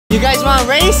guys want to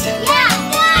race?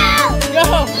 Yeah, Go!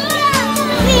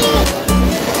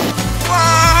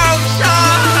 Wow,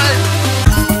 Shawn!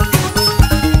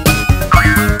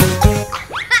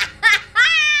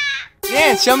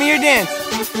 Dance, show me your dance.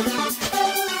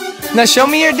 Now show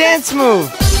me your dance move.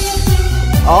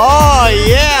 Oh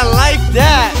yeah, I like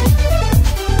that.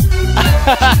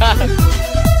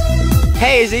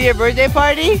 Hey, is it your birthday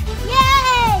party?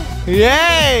 Yay!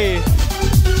 Yay!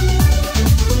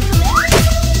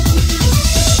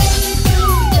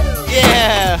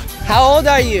 Yeah! How old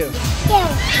are you?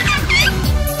 Yeah.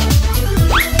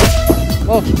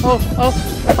 Oh,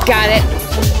 got it.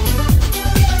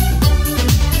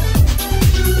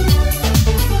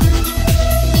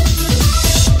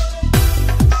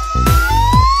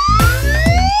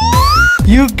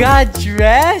 You got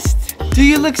dressed? Dude,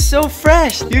 you look so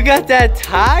fresh. You got that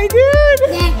tie, dude?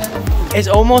 Yeah. It's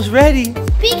almost ready.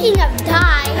 Speaking of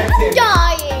die, I'm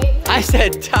dying. I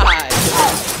said tie.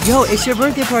 Yo, it's your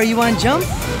birthday party. You want to jump?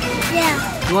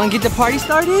 Yeah. You want to get the party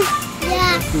started?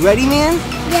 Yeah. You ready, man?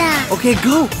 Yeah. Okay,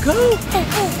 go.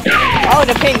 Oh,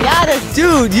 the piñata.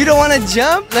 Dude, you don't want to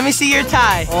jump? Let me see your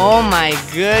tie. Oh my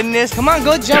goodness. Come on,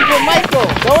 go jump with Michael.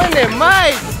 Go in there,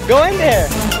 Mike. Go in there.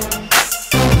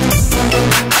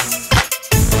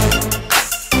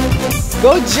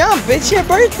 Go jump, it's your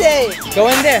birthday. Go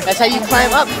in there, that's how you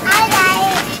climb up. Hi,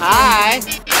 guys.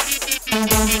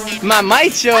 Hi. My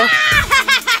macho.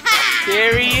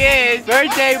 Here he is,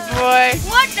 birthday boy.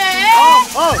 What the heck?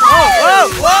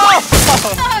 Whoa.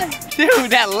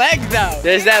 Dude, that leg though.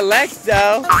 There's that leg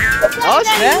though. Oh,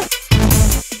 snap.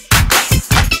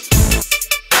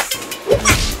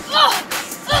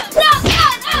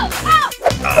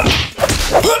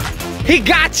 He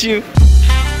got you.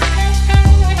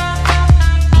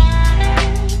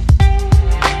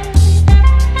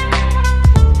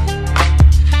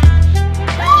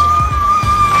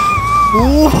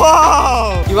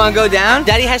 Whoa! You wanna go down?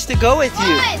 Daddy has to go with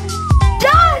you.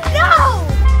 No!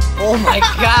 Oh my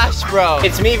gosh, bro.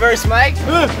 It's me versus Mike.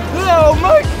 Oh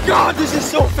my God, this is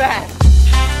so fast.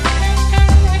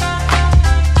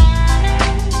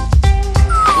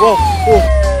 Whoa.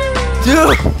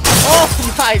 Dude, oh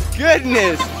my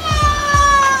goodness.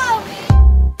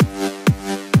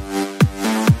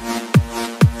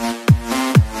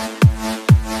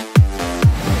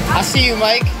 I'll see you,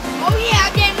 Mike. Oh yeah, I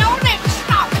didn't know that.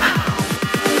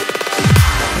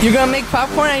 You're gonna make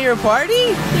popcorn at your party?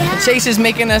 Yeah. Chase is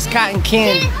making us cotton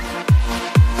candy.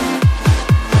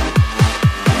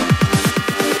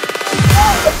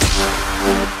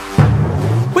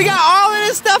 We got all of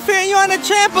this stuff here and you're on a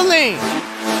trampoline.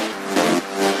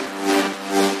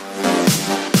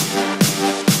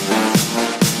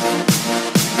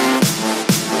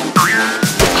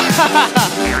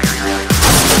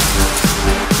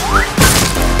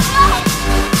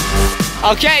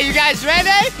 Okay, you guys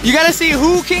ready? You gotta see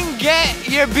who can get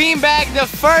your beanbag the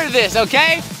furthest,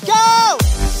 okay? Go!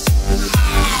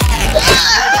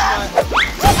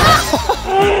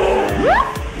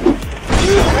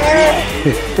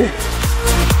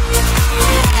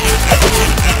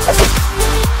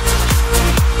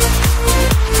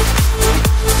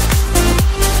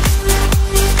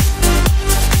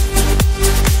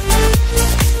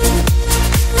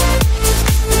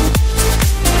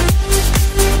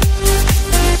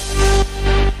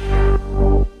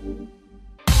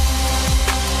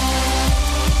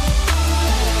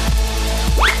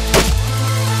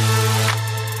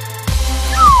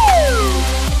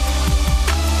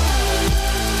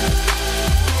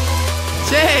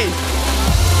 Chase!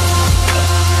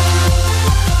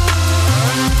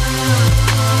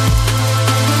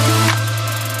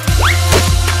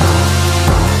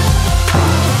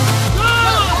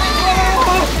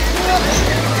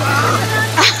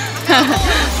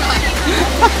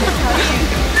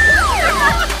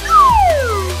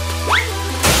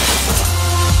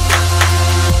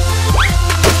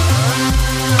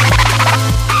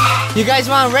 You guys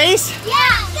want to race?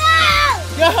 Yeah.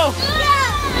 Go!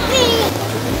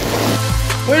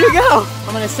 Where'd you go?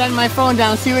 I'm gonna send my phone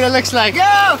down, see what it looks like.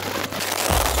 Go!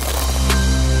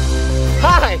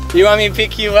 Hi! You want me to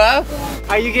pick you up?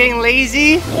 Are you getting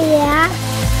lazy? Yeah.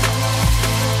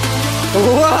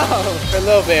 Whoa! For a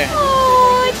little bit.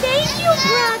 Oh, thank you,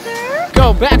 brother.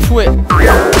 Go, backflip.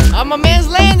 Oh, my man's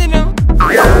landing him.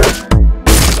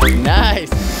 Nice.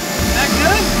 That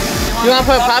good? You wanna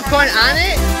put popcorn on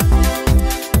it?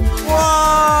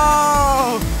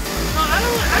 Whoa! No,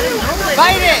 I don't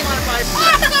Bite it!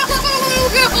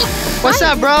 What's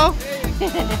up, bro?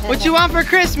 What you want for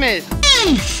Christmas?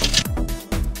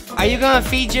 Are you gonna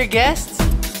feed your guests?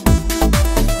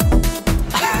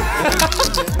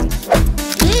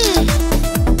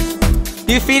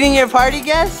 You feeding your party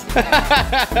guests?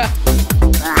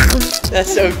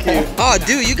 That's so cute. Oh,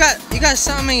 dude, you got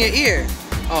something in your ear.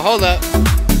 Oh, hold up.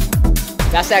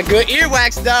 That's that good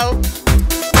earwax, though.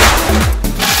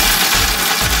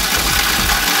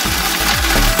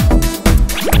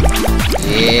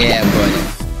 Yeah,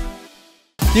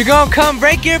 buddy. You gonna come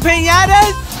break your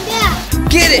piñatas? Yeah.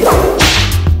 Get it.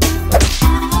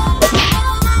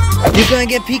 You gonna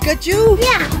get Pikachu?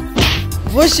 Yeah.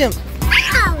 Push him.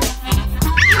 Ow.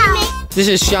 This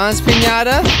is Shawn's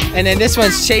piñata, and then this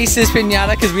one's Chase's piñata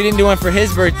because we didn't do one for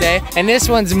his birthday, and this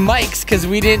one's Mike's because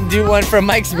we didn't do one for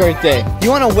Mike's birthday. You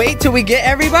want to wait till we get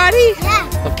everybody?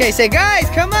 Yeah. Okay, say guys,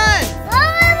 come on.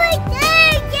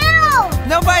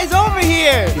 Nobody's over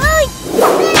here.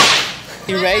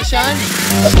 You ready, Shawn?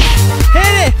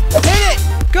 Hit it,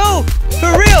 go,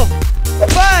 for real.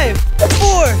 5,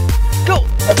 4, go,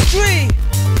 3,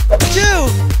 2,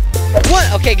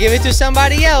 1. Okay, give it to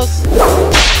somebody else.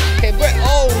 Okay,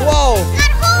 oh,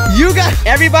 whoa. You got,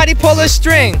 everybody pull a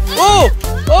string. Oh,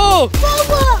 oh.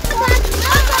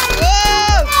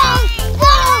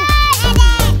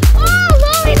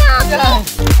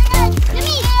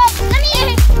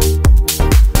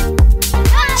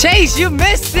 Chase, you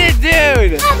missed it,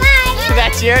 dude.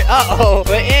 That's your, uh-oh,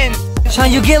 we're in.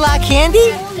 Shawn, you get a lot of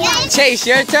candy? Yeah. Chase,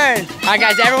 your turn. All right,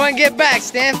 guys, everyone get back.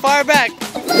 Stand far back.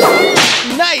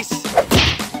 Nice.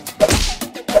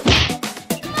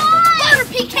 Butter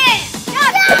pecan.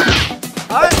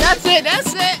 All right, that's it,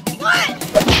 that's it. What?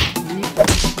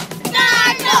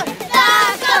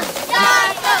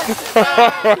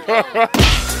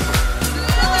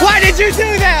 Why did you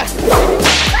do that?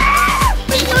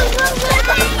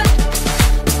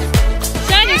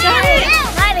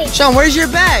 Shawn, where's your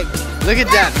bag? Look at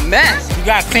that mess. You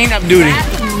got cleanup duty.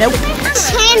 Nope.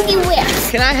 Candy whip.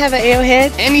 Can I have an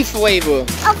Airhead? Any flavor.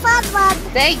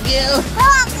 Thank you.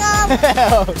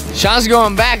 Welcome. Shawn's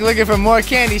going back looking for more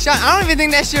candy. Shawn, I don't even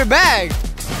think that's your bag.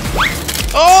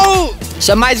 Oh!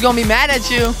 Somebody's gonna be mad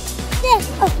at you.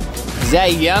 Is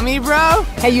that yummy, bro?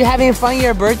 Hey, you having fun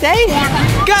your birthday?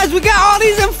 Yeah. Guys, we got all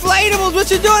these inflatables. What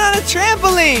you doing on a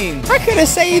trampoline? I could have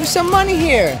saved some money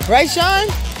here. Right, Shawn?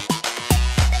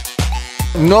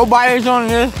 Nobody's on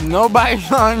this.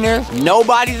 Nobody's on this.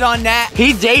 Nobody's on that.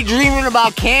 He's daydreaming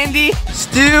about candy.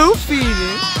 Still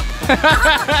feeding.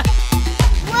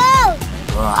 Whoa.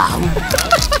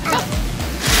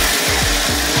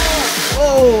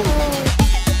 Oh.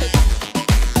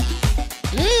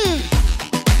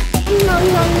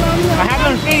 I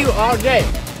haven't seen you all day.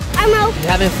 I know. You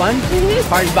having fun? Mm-hmm.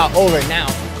 Party's about over now.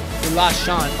 We lost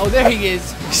Shawn. Oh, there he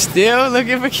is. Still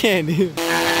looking for candy.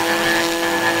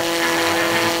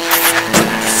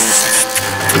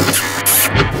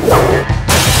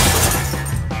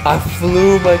 I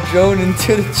flew my drone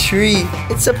into the tree.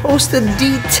 It's supposed to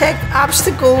detect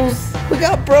obstacles. We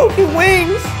got broken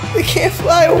wings. They can't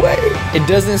fly away. It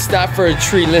doesn't stop for a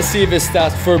tree. Let's see if it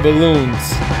stops for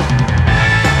balloons.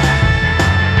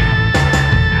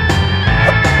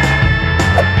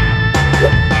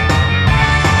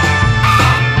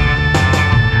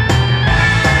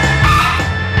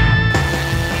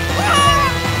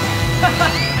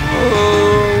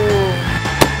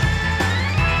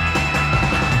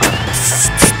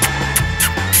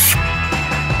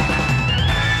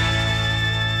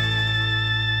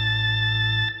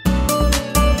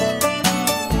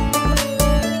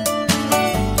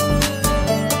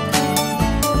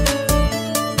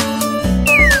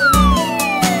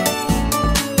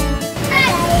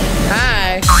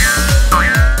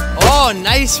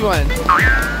 Nice one.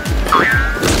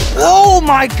 Oh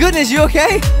my goodness, you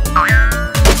okay?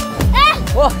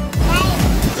 Whoa.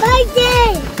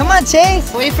 Come on,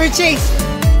 Chase. Wait for Chase.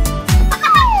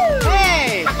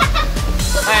 Hey. All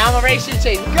right, I'm gonna race you,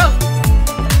 Chase. Go.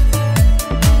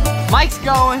 Mike's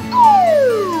going.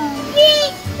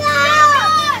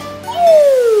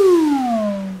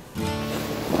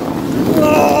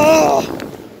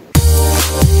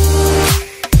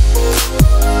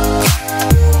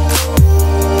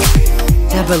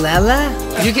 Balala?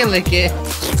 You can lick it.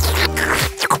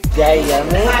 That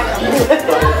yummy?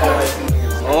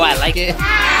 Oh, I like it.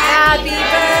 Happy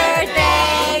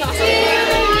birthday to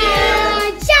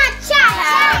you. Cha cha.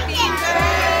 Happy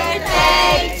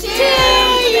birthday to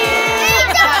you.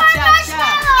 Cha cha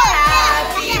cha.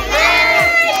 Happy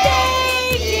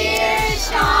birthday, dear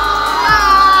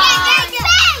Shawn.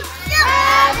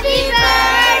 Happy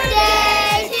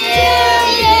birthday to you.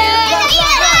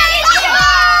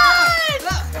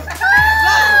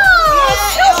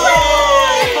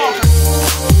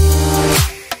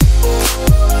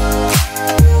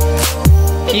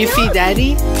 Can you feed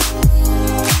Daddy?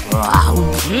 Wow.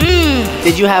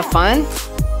 Did you have fun?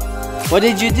 What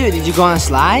did you do? Did you go on a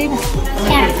slide?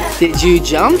 Yeah. Did you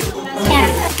jump?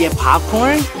 Yeah. Get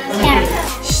popcorn? Yeah.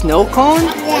 Snow cone?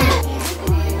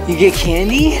 Yeah. You get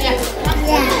candy? Yeah.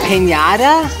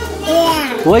 Piñata?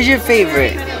 Yeah. What's your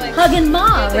favorite? Hugging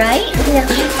Ma, right?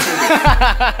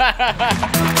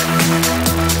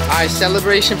 Alright,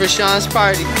 celebration for Shawn's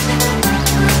party.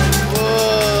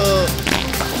 Whoa.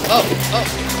 Oh,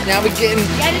 now we're getting...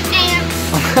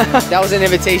 That was an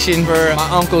invitation for my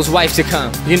uncle's wife to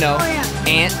come, you know. Oh, yeah.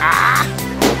 And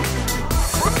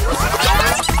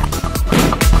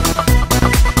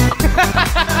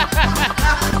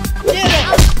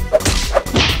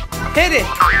Hit it!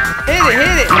 Hit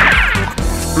it!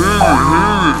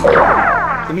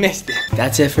 You missed it.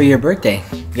 That's it for your birthday.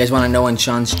 You guys want to know when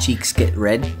Shawn's cheeks get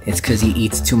red? It's because he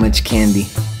eats too much candy.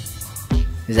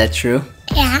 Is that true?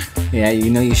 Yeah. Yeah, you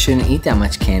know you shouldn't eat that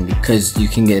much candy because you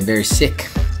can get very sick.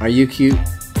 Are you cute?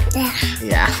 Yeah.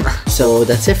 Yeah. So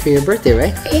that's it for your birthday,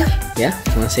 right? Yeah. Yeah?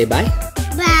 You want to say bye?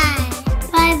 Bye.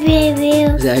 Bye, baby.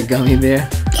 Is that a gummy bear?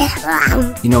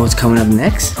 Yeah. You know what's coming up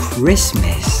next?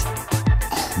 Christmas.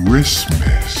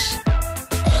 Christmas.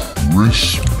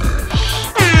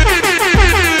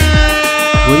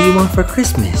 What do you want for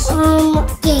Christmas?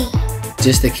 Okay.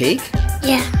 Just a cake?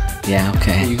 Yeah. Yeah,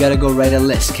 okay. You gotta go write a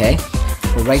list, okay?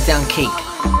 We'll write down cake.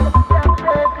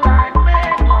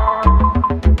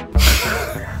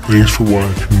 Thanks for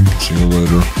watching. See you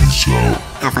later. Peace out.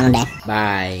 Have fun, babe.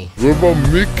 Bye. What about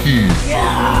Mickey?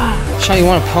 Shawn, you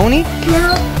want a pony?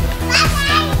 No.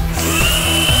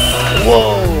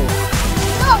 Whoa!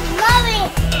 Oh,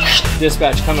 mommy.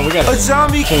 Dispatch, coming. We got a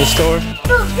zombie in the store.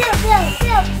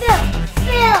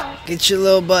 Phil. Get your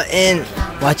little butt in.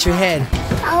 Watch your head.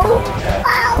 Oh,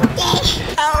 okay.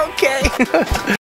 Okay.